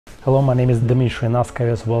Hello, my name is Dmitry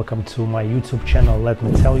Naskavez. Welcome to my YouTube channel. Let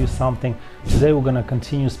me tell you something. Today we're going to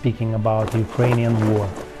continue speaking about Ukrainian war.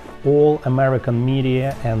 All American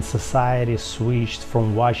media and society switched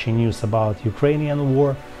from watching news about Ukrainian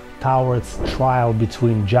war towards trial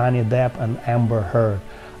between Johnny Depp and Amber Heard.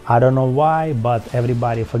 I don't know why, but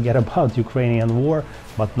everybody forget about Ukrainian war,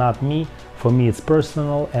 but not me. For me it's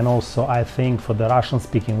personal, and also I think for the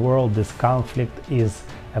Russian-speaking world this conflict is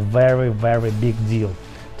a very big deal.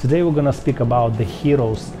 Today we're gonna speak about the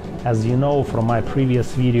heroes. As you know from my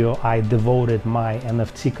previous video, I devoted my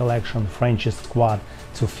NFT collection French Squad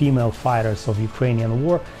to female fighters of Ukrainian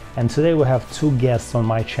war, and today we have two guests on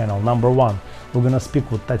my channel. Number one, we're gonna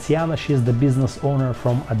speak with Tatiana. She's the business owner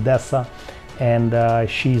from Odessa, and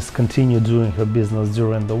she's continued doing her business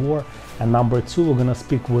during the war. And number two, we're gonna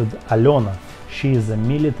speak with Alona. She is a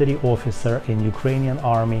military officer in Ukrainian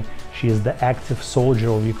army. She is the active soldier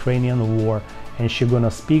of Ukrainian war, and she's gonna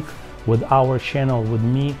speak with our channel, with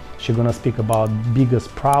me. She's gonna speak about biggest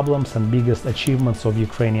problems and biggest achievements of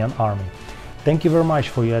Ukrainian army. Thank you very much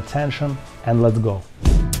for your attention, and let's go.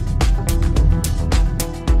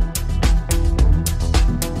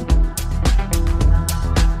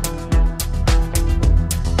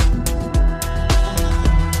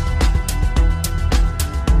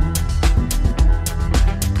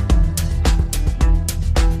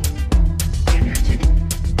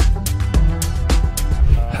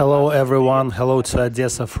 Hello everyone, hello to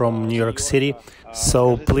Odessa from New York City.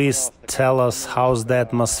 So please tell us how's the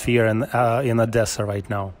atmosphere in Odessa right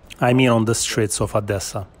now. I mean on the streets of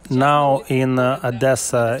Odessa. Now in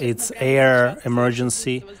Odessa it's air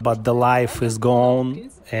emergency, but the life is gone,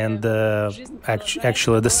 and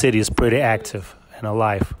actually the city is pretty active and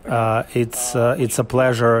alive. It's a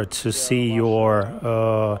pleasure to see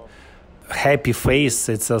your happy face.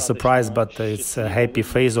 It's a surprise, but it's a happy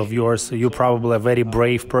face of yours. You're probably a very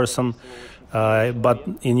brave person, but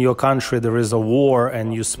in your country there is a war,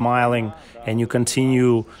 and you're smiling and you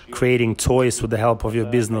continue creating toys with the help of your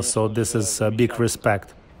business, so this is a big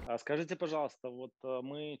respect.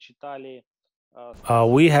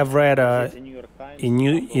 We have read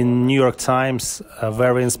in New York Times a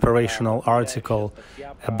very inspirational article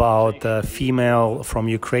about a female from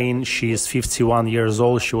Ukraine. She is 51 years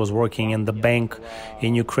old. She was working in the bank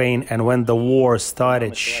in Ukraine, and when the war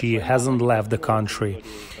started, she hasn't left the country.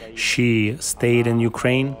 She stayed in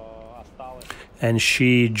Ukraine, and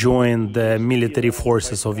she joined the military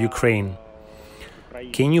forces of Ukraine.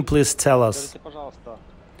 Can you please tell us,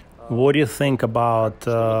 what do you think about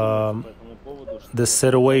the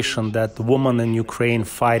situation that women in Ukraine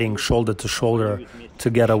fighting shoulder to shoulder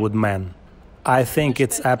together with men? I think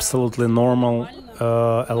it's absolutely normal.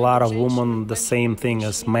 A lot of women, the same thing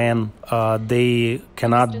as men, they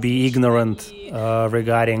cannot be ignorant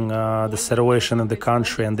regarding the situation in the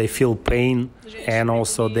country, and they feel pain, and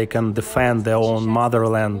also they can defend their own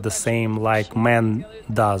motherland the same like men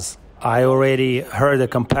does. I already heard a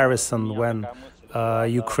comparison when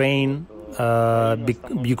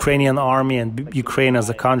Ukrainian army and Ukraine as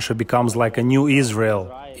a country becomes like a new Israel.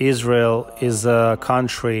 Israel is a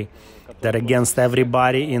country that against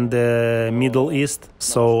everybody in the Middle East.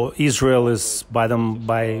 So Israel is by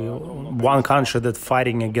one country that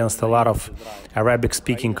fighting against a lot of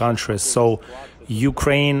Arabic-speaking countries. So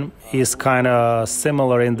Ukraine is kind of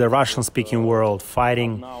similar in the Russian-speaking world,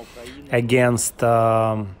 fighting against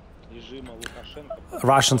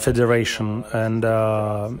Russian Federation, and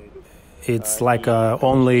it's like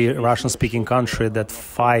only Russian-speaking country that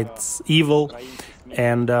fights evil.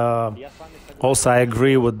 And also I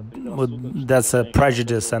agree with that's a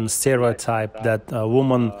prejudice and stereotype that a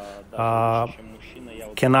woman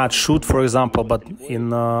cannot shoot, for example, but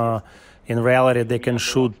in reality they can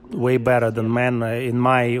shoot way better than men.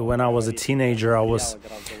 When I was a teenager, I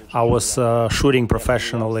was shooting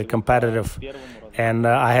professionally, competitive. And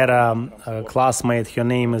I had a classmate, her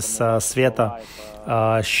name is Sveta.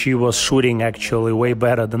 She was shooting actually way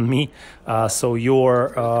better than me. So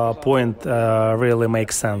your point really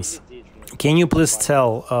makes sense. Can you please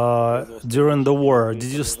tell, during the war,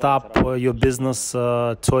 did you stop your business,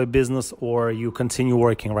 toy business, or you continue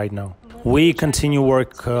working right now? We continue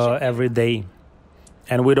work every day,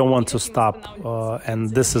 and we don't want to stop, and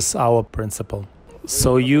this is our principle.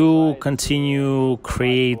 So you continue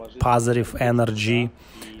create positive energy,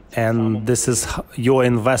 and this is your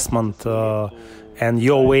investment and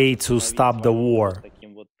your way to stop the war.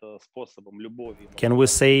 Can we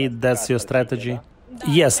say that's your strategy?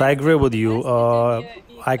 Yes, I agree with you.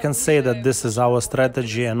 I can say that this is our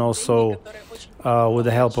strategy, and also with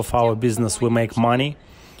the help of our business we make money,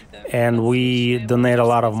 and we donate a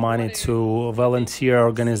lot of money to volunteer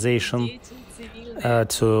organization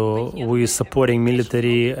we supporting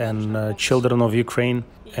military and children of Ukraine,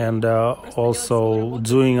 and also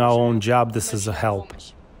doing our own job. This is a help.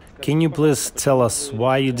 Can you please tell us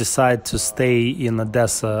why you decided to stay in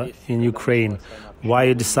Odessa, in Ukraine? Why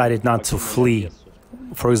you decided not to flee,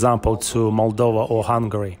 for example, to Moldova or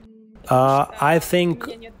Hungary? I think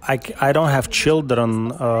I don't have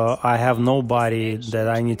children. I have nobody that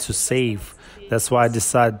I need to save. That's why I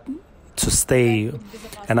decided to stay,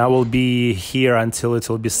 and I will be here until it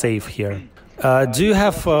will be safe here. Do you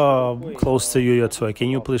have close to you your toy? Can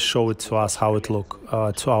you please show it to us how it look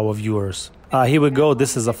to our viewers? Here we go.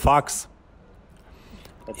 This is a fox.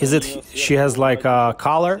 Is it? She has like a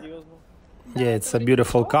collar. Yeah, it's a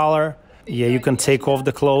beautiful color. Yeah, you can take off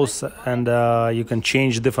the clothes and you can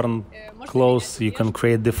change different clothes. You can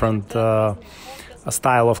create different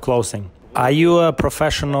style of clothing. Are you a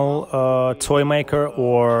professional toy maker,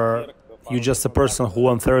 or you just a person who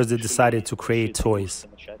on Thursday decided to create toys?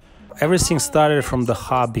 Everything started from the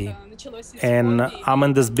hobby, and I'm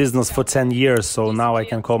in this business for 10 years, so now I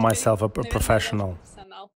can call myself a professional.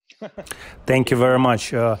 Thank you very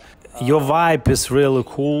much. Your vibe is really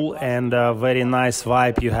cool, and a very nice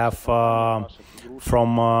vibe you have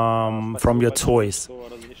from your toys.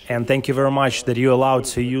 And thank you very much that you allowed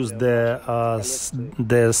to use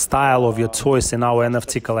the style of your toys in our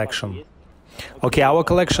NFT collection. Okay, our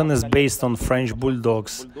collection is based on French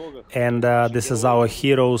bulldogs, and this is our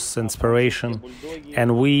heroes inspiration,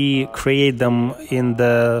 and we create them in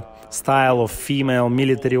the style of female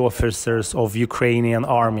military officers of Ukrainian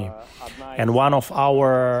army. And one of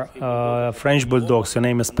our French bulldogs, her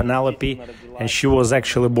name is Penelope, and she was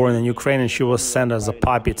actually born in Ukraine, and she was sent as a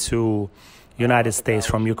puppy to United States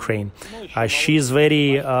from Ukraine. She's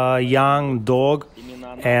very young dog,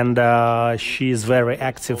 and she is very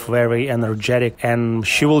active, very energetic, and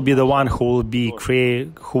she will be the one who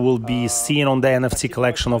will be seen on the NFT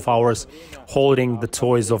collection of ours, holding the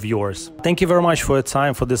toys of yours. Thank you very much for your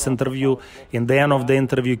time for this interview. In the end of the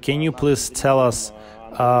interview, can you please tell us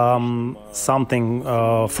something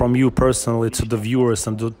from you personally to the viewers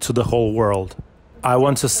and to the whole world? I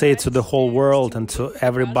want to say to the whole world and to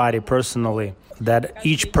everybody personally that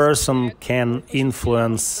each person can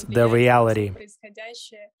influence the reality.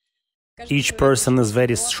 Each person is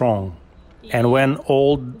very strong. And when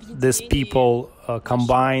all these people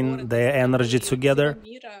combine their energy together,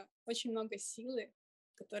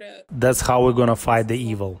 that's how we're going to fight the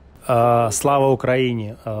evil. Slava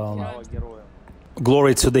Ukraini!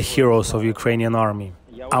 Glory to the heroes of Ukrainian army.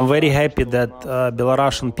 I'm very happy that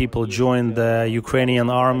Belarusian people joined the Ukrainian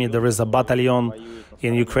army. There is a battalion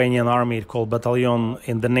in Ukrainian army called battalion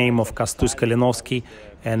in the name of Kastus Kalinovsky,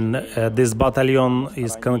 and this battalion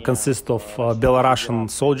consists of Belarusian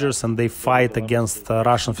soldiers, and they fight against the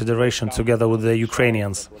Russian Federation together with the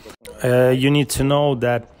Ukrainians. You need to know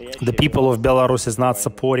that the people of Belarus is not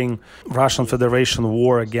supporting Russian Federation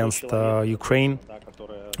war against Ukraine.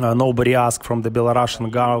 Nobody asked from the Belarusian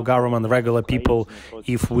government, regular people,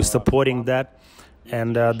 if we're supporting that,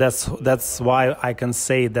 and that's why I can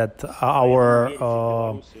say that our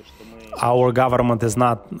government is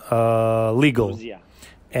not legal,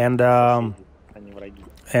 and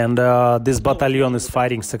this battalion is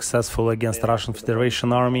fighting successfully against the Russian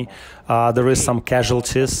Federation army. There is some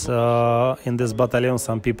casualties in this battalion.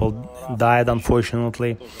 Some people died,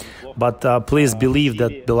 unfortunately, but please believe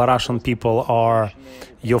that Belarusian people are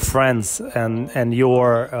your friends, and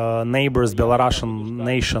your neighbors. Belarusian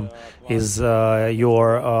nation is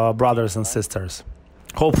your brothers and sisters.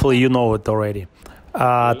 Hopefully you know it already.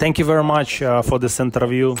 Thank you very much for this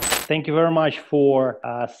interview. Thank you very much for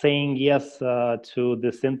saying yes to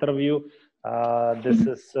this interview. This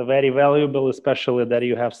is very valuable, especially that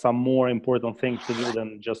you have some more important things to do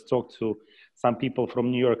than just talk to some people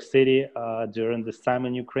from New York City during this time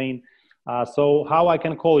in Ukraine. So how I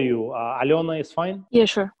can call you? Alena is fine? Yeah,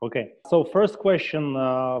 sure. Okay. So first question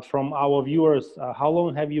from our viewers, how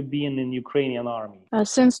long have you been in Ukrainian army?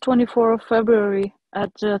 Since 24th of February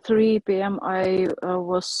at 3 p.m. I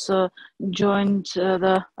was joined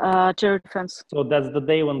the terror defense. So that's the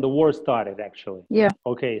day when the war started, actually? Yeah.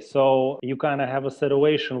 Okay, so you kind of have a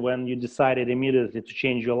situation when you decided immediately to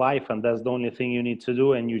change your life, and that's the only thing you need to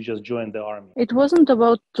do, and you just joined the army. It wasn't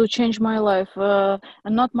about to change my life,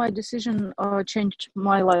 and not my decision changed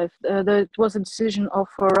my life. It was a decision of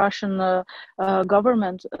Russian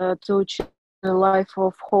government to change the life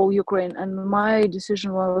of whole Ukraine. And my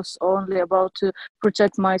decision was only about to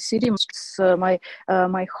protect my city, my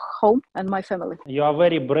home, and my family. You are a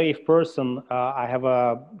very brave person. I have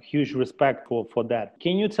a huge respect for that.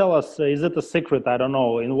 Can you tell us, is it a secret? I don't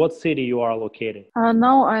know, in what city you are located?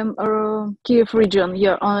 Now I'm Kiev region,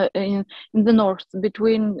 yeah, in the north,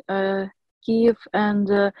 between Kiev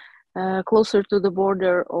and closer to the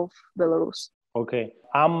border of Belarus. Okay.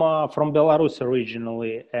 I'm from Belarus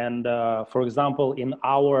originally, and for example, in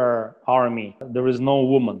our army, there is no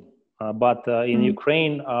woman. But in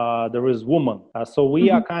Ukraine, there is woman. So we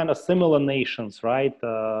are kind of similar nations, right?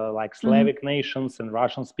 Like Slavic nations and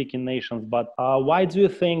Russian-speaking nations. But why do you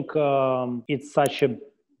think it's such a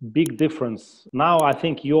big difference? Now I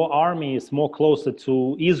think your army is more closer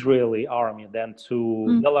to Israeli army than to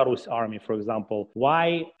Belarus army, for example.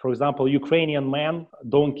 Why, for example, Ukrainian men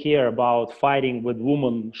don't care about fighting with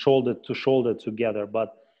women shoulder to shoulder together,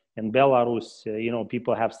 but in Belarus,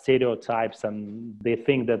 people have stereotypes and they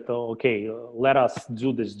think that, okay, let us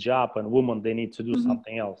do this job, and women, they need to do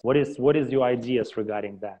something else. What is your ideas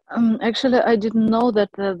regarding that? Actually, I didn't know that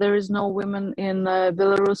there is no women in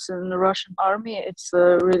Belarus in the Russian army. It's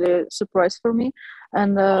really a surprise for me.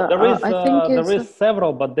 And I think there is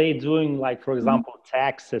several, but they doing, like, for example,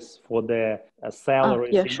 taxes for the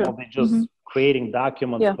salaries. Yeah, sure. They just creating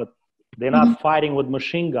documents, Yeah. but they're not fighting with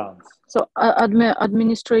machine guns. So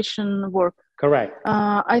administration work. Correct.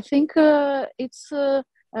 I think it's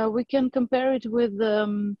we can compare it with,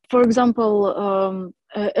 for example,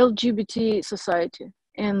 LGBT society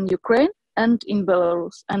in Ukraine and in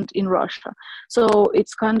Belarus and in Russia. So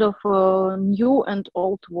it's kind of a new and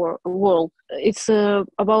old world. It's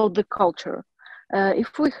about the culture.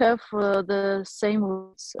 If we have the same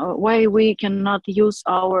rules, why we cannot use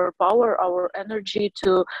our power, our energy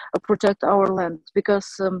to protect our land? Because,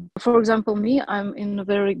 for example, me, I'm in a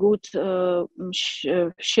very good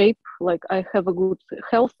shape. Like, I have a good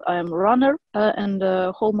health. I'm a runner, and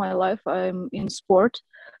whole my life I'm in sport.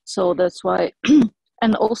 So that's why.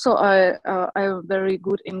 And also, I'm very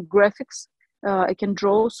good in graphics. I can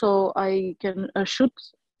draw, so I can shoot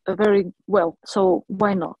very well. So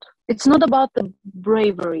why not? It's not about the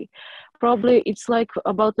bravery. Probably it's like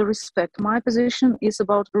about the respect. My position is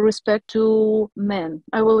about respect to men.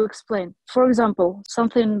 I will explain. For example,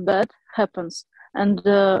 something bad happens. And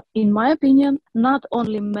in my opinion, not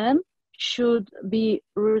only men should be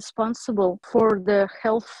responsible for the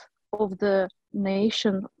health of the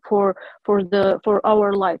nation, for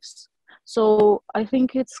our lives. So I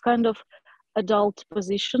think it's kind of adult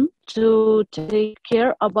position to take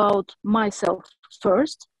care about myself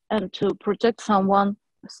first and to protect someone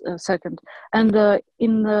second. And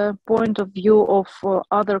in the point of view of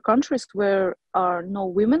other countries where are no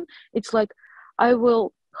women, it's like I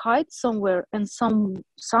will hide somewhere and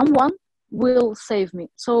someone will save me.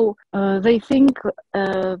 So they think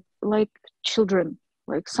like children,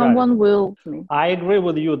 like someone will me. I agree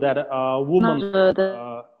with you that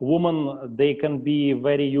women, they can be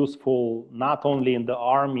very useful not only in the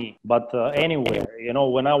army but anywhere.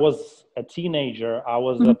 When I was a teenager, I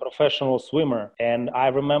was a professional swimmer, and I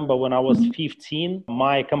remember when I was 15,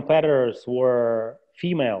 my competitors were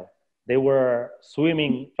female. They were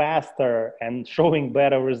swimming faster and showing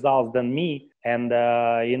better results than me. And,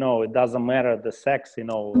 it doesn't matter the sex,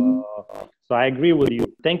 so I agree with you.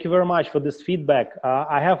 Thank you very much for this feedback.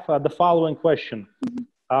 I have the following question.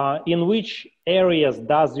 In which areas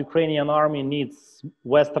does Ukrainian army needs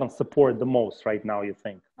Western support the most right now, you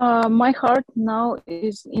think? My heart now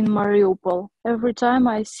is in Mariupol. Every time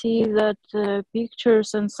I see that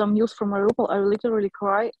pictures and some news from Mariupol, I literally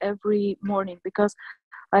cry every morning because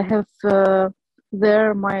I have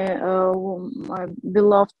there my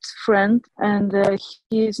beloved friend, and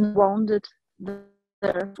he is wounded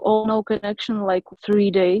there. All no connection, like 3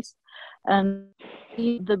 days, and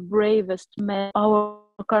he, the bravest man, our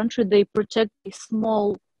country, they protect a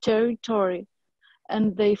small territory,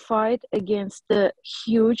 and they fight against the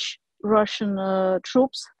huge Russian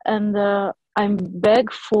troops. And I'm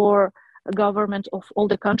beg for government of all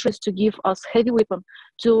the countries to give us heavy weapon,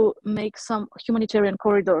 to make some humanitarian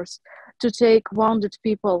corridors, to take wounded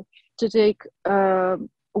people, to take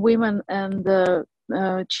women and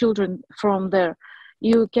children from there.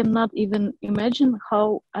 You cannot even imagine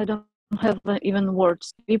how, I don't have even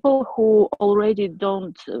words. People who already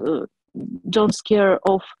don't scare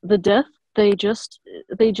of the death, they just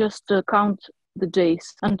count the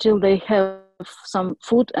days until they have some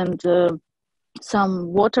food and some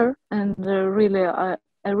water. And really, I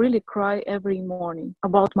really cry every morning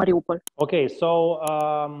about Mariupol. Okay, so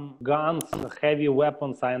guns, heavy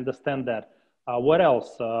weapons, I understand that. What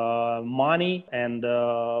else? Money and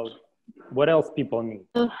What else people need?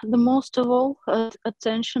 The most of all,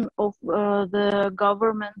 attention of the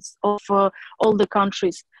governments of all the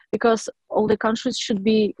countries, because all the countries should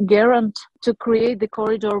be guaranteed to create the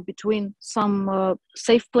corridor between some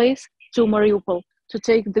safe place to Mariupol, to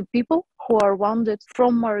take the people who are wounded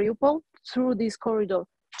from Mariupol through this corridor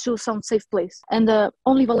to some safe place. And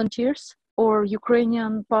only volunteers or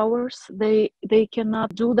Ukrainian powers, they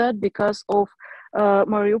cannot do that because of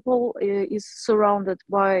Mariupol is surrounded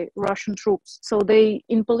by Russian troops. So they,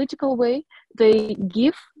 in political way, they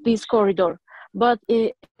give this corridor, but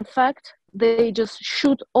in fact, they just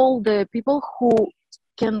shoot all the people who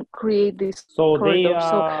can create this So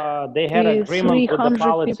corridor. they had agreement with the 300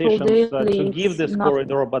 people politicians daily, to give this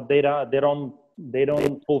corridor, but they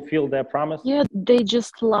don't fulfill their promise. Yeah, they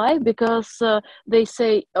just lie because they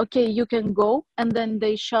say, okay, you can go, and then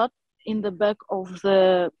they shot in the back of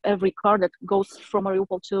every car that goes from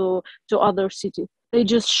Mariupol to other city. They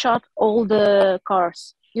just shot all the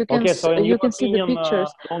cars. You can Okay, so in your see the opinion, pictures.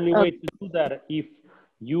 the only way to do that if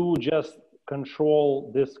you just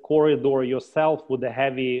control this corridor yourself with a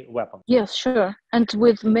heavy weapon. Yes, sure. And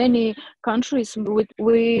with many countries,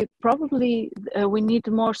 we probably we need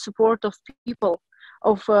more support of people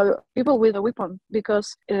with a weapon,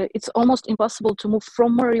 because it's almost impossible to move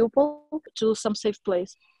from Mariupol to some safe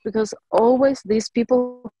place, because always these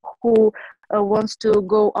people who wants to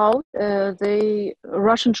go out,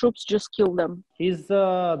 Russian troops just kill them. Is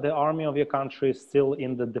the army of your country still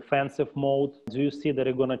in the defensive mode? Do you see that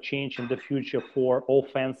it's going to change in the future for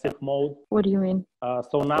offensive mode? What do you mean?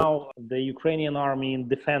 So now the Ukrainian army in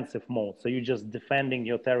defensive mode, so you're just defending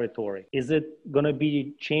your territory. Is it going to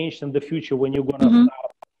be changed in the future when you're going to start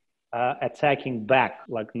attacking back,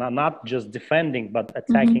 like not just defending, but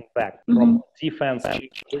attacking back from defense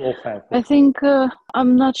to offense? I think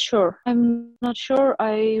I'm not sure.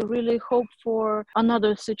 I really hope for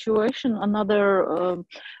another situation, another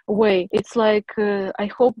way. It's like I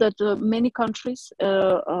hope that many countries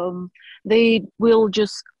they will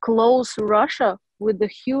just close Russia with a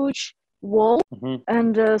huge wall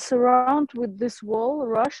and surround with this wall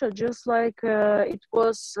Russia, just like it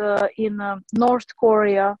was in North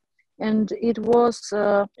Korea. And it was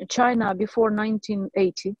China before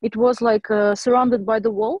 1980. It was like surrounded by the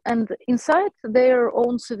wall, and inside their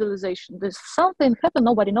own civilization. There's something happened,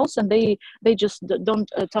 nobody knows, and they just don't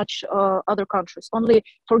touch other countries. Only,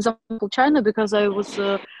 for example, China, because I was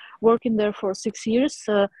working there for 6 years,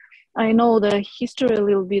 I know the history a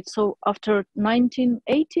little bit. So after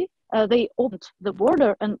 1980, they opened the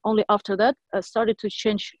border, and only after that started to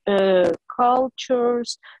change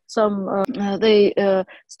cultures. They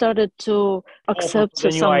started to accept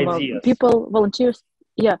some people, volunteers.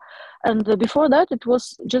 Yeah, and before that it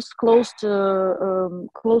was just closed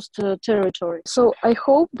territory. So I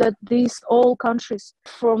hope that these all countries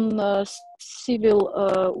from the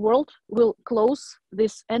civil world will close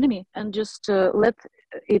this enemy and just let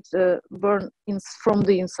it burn from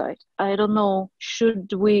the inside. I don't know.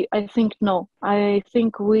 Should we? I think no. I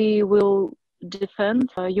think we will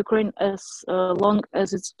defend Ukraine as long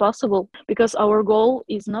as it's possible, because our goal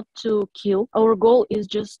is not to kill. Our goal is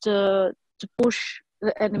just to push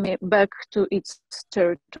the enemy back to its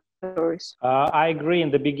territories. I agree. In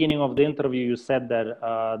the beginning of the interview, you said that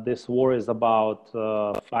this war is about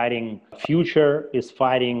fighting. Future is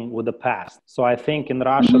fighting with the past. So I think in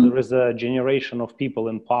Russia there is a generation of people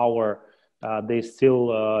in power. They still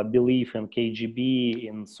believe in KGB,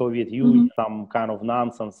 in Soviet Union, some kind of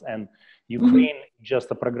nonsense. And Ukraine, just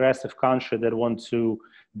a progressive country that wants to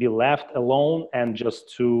be left alone and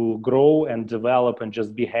just to grow and develop and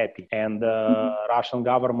just be happy. And Russian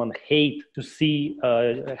government hate to see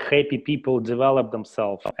happy people develop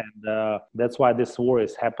themselves. And that's why this war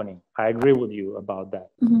is happening. I agree with you about that.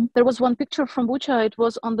 There was one picture from Bucha. It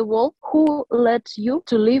was on the wall. Who let you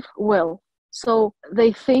to live well? So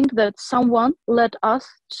they think that someone let us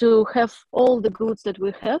to have all the goods that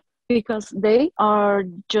we have, because they are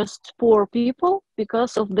just poor people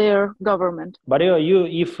because of their government. But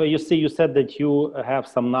you said that you have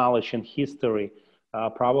some knowledge in history.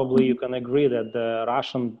 Probably you can agree that the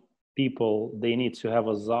Russian people, they need to have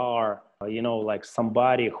a czar, like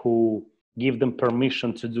somebody who give them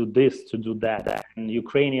permission to do this, to do that. And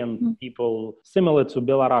Ukrainian people, similar to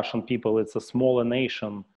Belarusian people, it's a smaller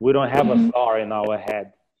nation. We don't have a czar in our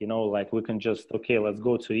head, like we can just, okay, let's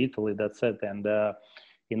go to Italy, that's it. And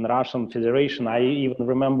in Russian Federation, I even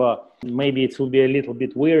remember, maybe it will be a little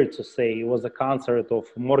bit weird to say, it was a concert of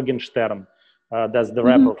Morgenstern, that's the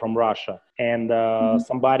rapper from Russia. And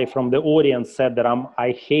somebody from the audience said that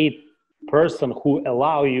I hate person who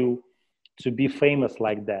allow you to be famous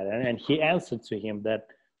like that. And he answered to him that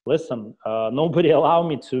listen, nobody allowed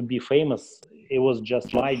me to be famous. It was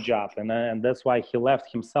just my job, and that's why he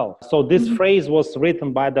left himself. So this phrase was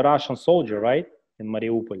written by the Russian soldier, right, in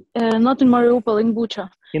Mariupol? Not in Mariupol, in Bucha.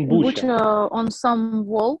 In In Bucha. Bucha, on some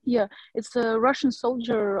wall. Yeah, it's a Russian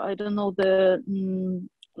soldier. I don't know the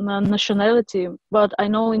nationality, but I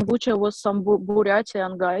know in Bucha was some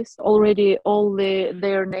Buratian guys. Already, all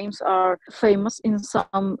their names are famous in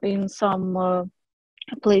some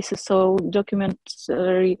places, so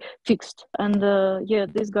documentary fixed. And yeah,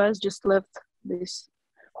 these guys just left this.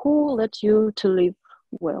 Who let you to live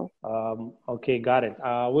well? Okay, got it.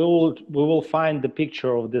 We will find the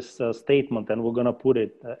picture of this statement, and we're gonna put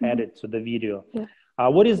it add it to the video. Yeah.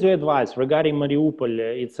 What is your advice regarding Mariupol?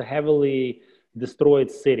 It's a heavily destroyed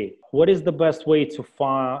city. What is the best way to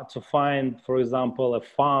find, for example, a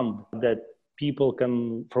fund that people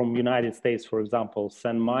can, from United States, for example,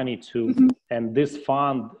 send money to, and this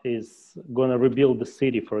fund is going to rebuild the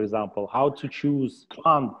city, for example? How to choose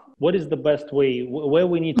fund? What is the best way? Where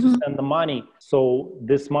we need to send the money so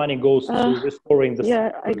this money goes to restoring the city?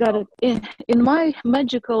 Yeah, I got it. In my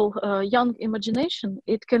magical young imagination,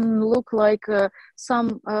 it can look like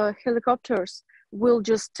some helicopters will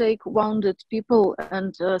just take wounded people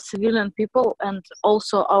and civilian people, and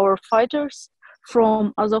also our fighters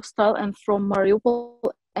from Azovstal and from Mariupol,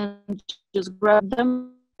 and just grab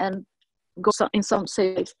them and go in some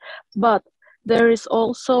safe place. But there is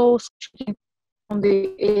also shooting from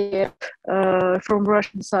the air from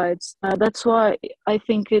Russian sides. That's why I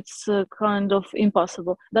think it's kind of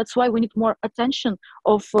impossible. That's why we need more attention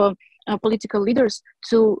of political leaders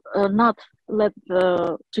to not let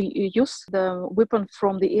to use the weapon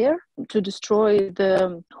from the air to destroy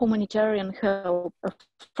the humanitarian help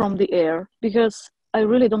from the air, because I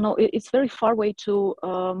really don't know. It's very far away to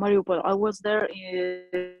Mariupol. I was there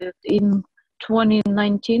in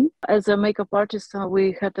 2019 as a makeup artist.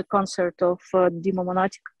 We had a concert of Dima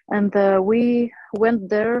Monatic, and we went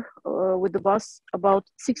there with the bus about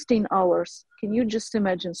 16 hours. Can you just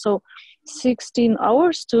imagine? So 16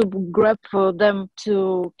 hours to grab them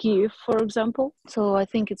to Kiev, for example. So I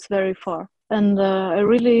think it's very far. And I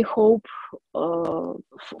really hope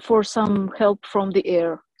for some help from the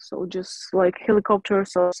air. So just like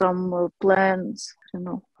helicopters or some planes, you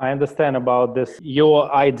know. I understand about this,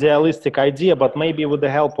 your idealistic idea, but maybe with the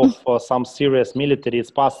help of some serious military,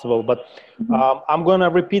 it's possible. But I'm going to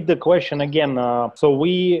repeat the question again. So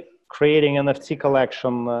we creating NFT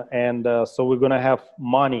collection, and so we're going to have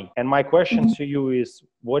money. And my question to you is,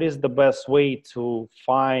 what is the best way to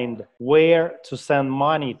find where to send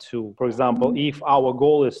money to? For example, if our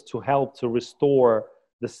goal is to help to restore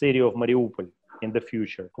the city of Mariupol in the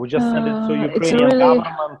future, we just send it to Ukrainian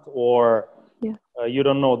government, or you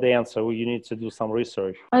don't know the answer? You need to do some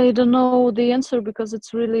research. I don't know the answer because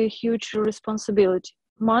it's really a huge responsibility.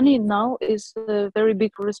 Money now is a very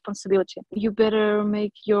big responsibility. You better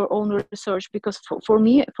make your own research, because for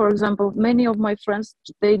me, for example, many of my friends,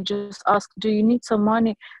 they just ask, do you need some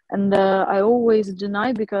money? And I always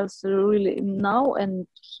deny, because really now and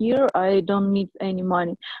here I don't need any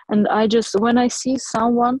money. And I just, when I see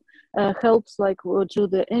someone helps like to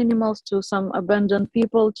the animals, to some abandoned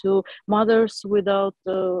people, to mothers without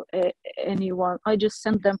anyone, I just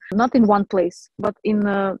send them, not in one place, but in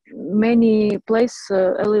many places,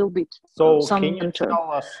 a little bit. So can you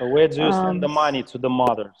tell us, where do you send the money to the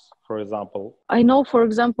mothers, for example? I know, for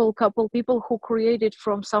example, a couple people who created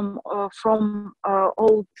from some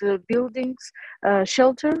old buildings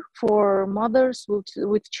shelter for mothers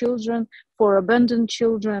with children, for abandoned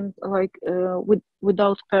children, like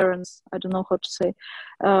without parents. I don't know how to say.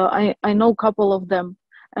 I know a couple of them,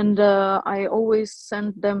 and I always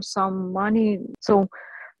send them some money. So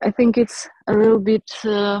I think it's a little bit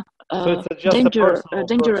so it's just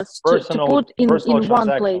dangerous to put in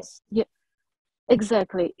one place. Yeah.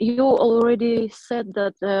 Exactly. You already said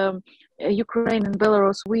that Ukraine and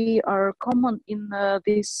Belarus, we are common in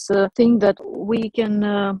this thing that we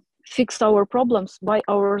can fix our problems by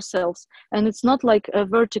ourselves. And it's not like a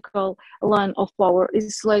vertical line of power.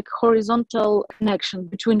 It's like horizontal connection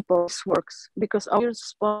between powers works, because our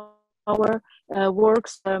power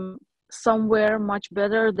works somewhere much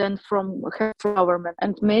better than from government.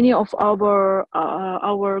 And many of our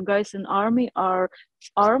guys in army are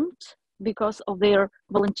armed because of their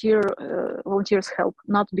volunteers help,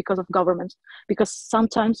 not because of government, because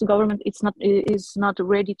sometimes the government is not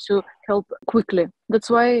ready to help quickly.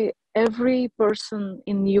 That's why every person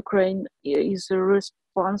in Ukraine is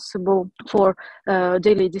responsible for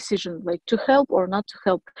daily decision, like to help or not to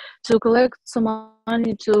help, to collect some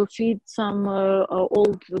money to feed some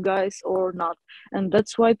old guys or not. And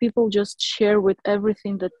that's why people just share with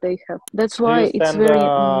everything that they have. That's Do you why it's send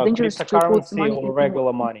very dangerous to put cryptocurrency money or in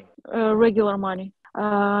regular money? regular money.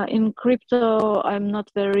 In crypto, I'm not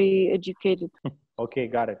very educated. Okay,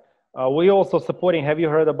 got it. We also supporting. Have you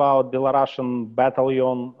heard about Belarusian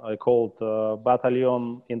battalion called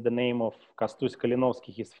Battalion in the name of Kostus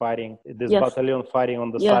Kalinovsky? He's fighting this Yes. battalion fighting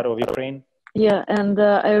on the Yeah. side of Ukraine. Yeah, and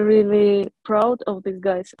I'm really proud of these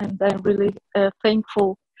guys, and I'm really thankful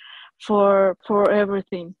for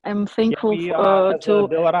everything. I'm thankful we are, as a to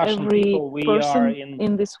Belarusian every people, we are person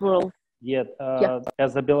in this world. Yet, Yeah.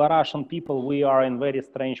 as a Belarusian people, we are in very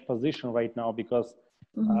strange position right now because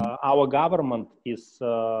our government is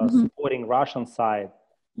supporting Russian side,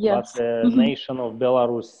 but Yes. the nation of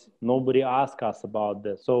Belarus, nobody asked us about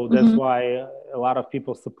this. So that's why a lot of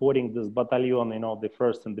people supporting this battalion. You know, the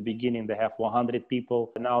first in the beginning they have 100 people.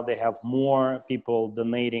 Now they have more people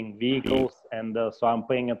donating vehicles, and so I'm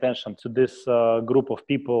paying attention to this group of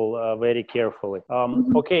people very carefully.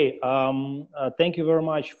 Okay, thank you very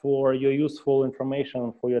much for your useful information,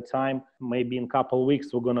 for your time. Maybe in a couple of weeks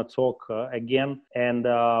we're gonna talk again, and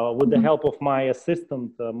with the help of my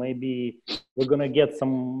assistant, maybe we're gonna get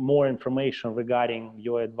some more information regarding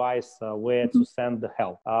your advice where to send the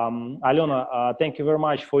help. Alena, thank you very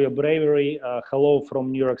much for your bravery. Hello from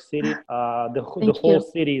New York City. The whole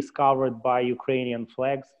city is covered by Ukrainian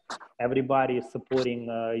flags. Everybody is supporting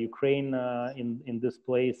Ukraine in this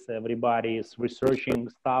place. Everybody is researching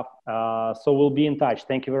stuff. So we'll be in touch.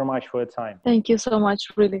 Thank you very much for your time. Thank you so much,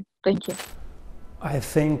 really. Thank you. I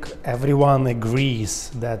think everyone agrees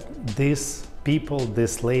that these people,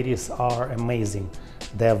 these ladies are amazing.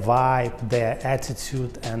 Their vibe, their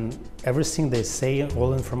attitude, and everything they say,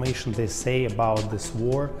 all information they say about this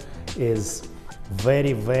war is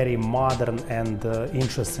very, very modern and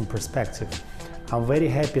interesting perspective. I'm very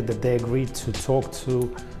happy that they agreed to talk to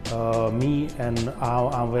me, and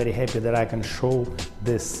I'm very happy that I can show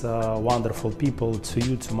this wonderful people to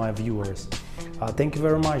you, to my viewers. Thank you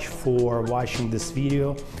very much for watching this video.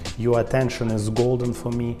 Your attention is golden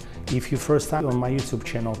for me. If you first time on my YouTube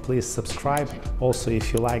channel, please subscribe. Also,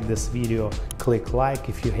 if you like this video, click like.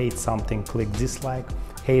 If you hate something, click dislike.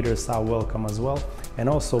 Haters are welcome as well. And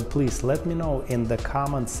also, please let me know in the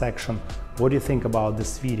comment section what do you think about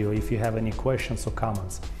this video, if you have any questions or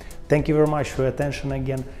comments. Thank you very much for your attention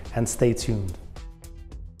again, and stay tuned.